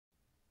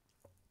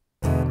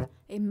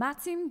It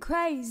might seem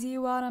crazy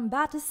what I'm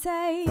about to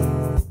say.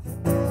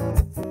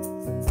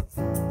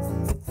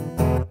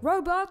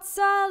 Robots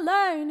are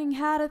learning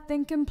how to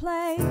think and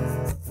play.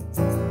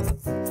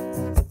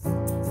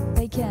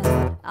 They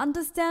can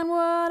understand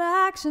what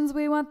actions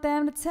we want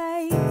them to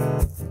take.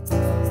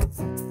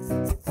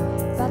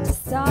 But to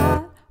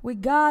start, we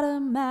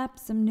gotta map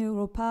some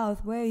neural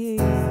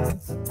pathways.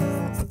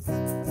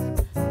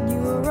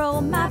 Neural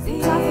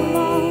mapping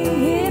along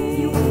if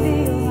you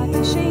feel like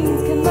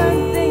machines can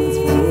learn things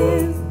from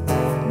you.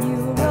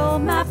 Neural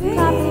mapping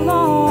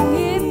along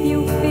if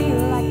you feel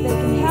like they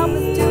can help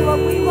us do what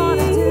we want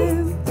to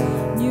do.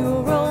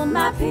 Neural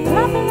mapping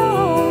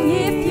along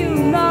if you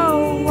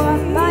know what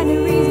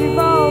binaries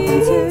evolve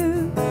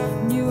into.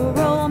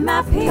 Neural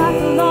mapping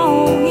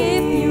along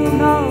if you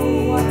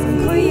know what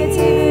some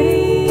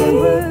creativity can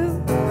brew.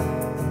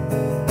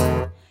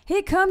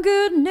 Here come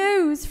good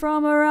news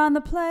from around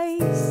the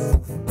place.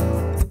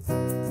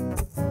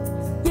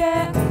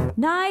 Yeah,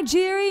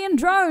 Nigerian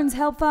drones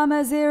help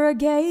farmers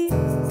irrigate.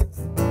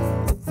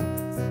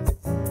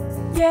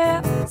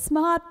 Yeah,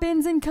 smart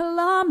bins in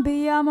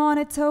Colombia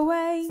monitor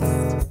waste.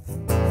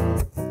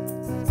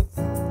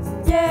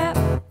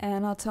 Yeah,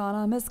 and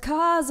autonomous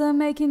cars are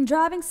making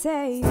driving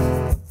safe.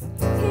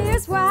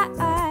 Here's why.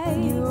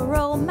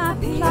 Neural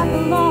mapping clap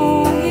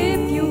along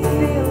if you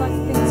feel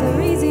like things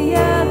are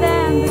easier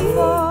than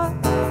before.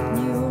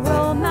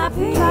 Neural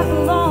mapping clap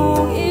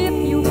along if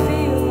you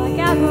feel like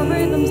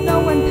algorithms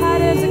know when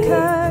patterns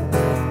occur.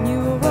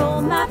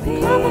 Neural mapping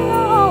clap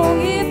along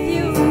if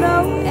you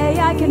know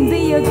AI can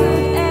be a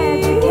good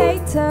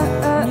educator.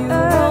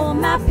 Neural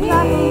mapping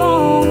clap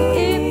along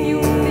if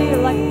you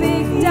feel like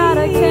big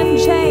data can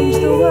change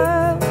the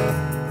world.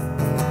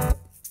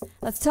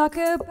 Let's talk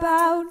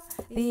about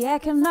the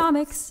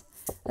economics.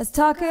 Let's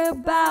talk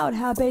about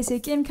how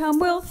basic income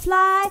will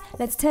fly.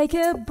 Let's take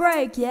a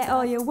break, yeah,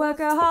 all you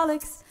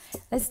workaholics.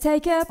 Let's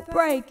take a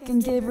break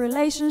and give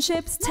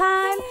relationships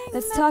time.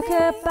 Let's talk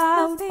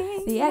about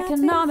the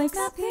economics.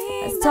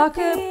 Let's talk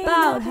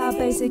about how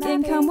basic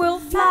income will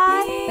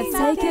fly. Let's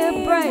take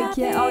a break,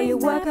 yeah, all you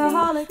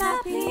workaholics.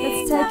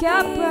 Let's take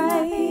a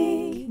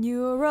break.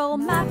 Neural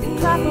mapping,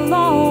 clap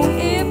along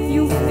if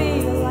you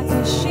feel like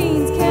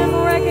machines can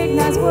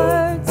recognize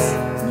words.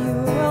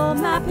 Neural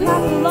mapping,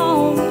 clap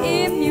along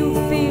if you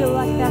feel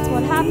like that's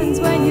what happens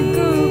when you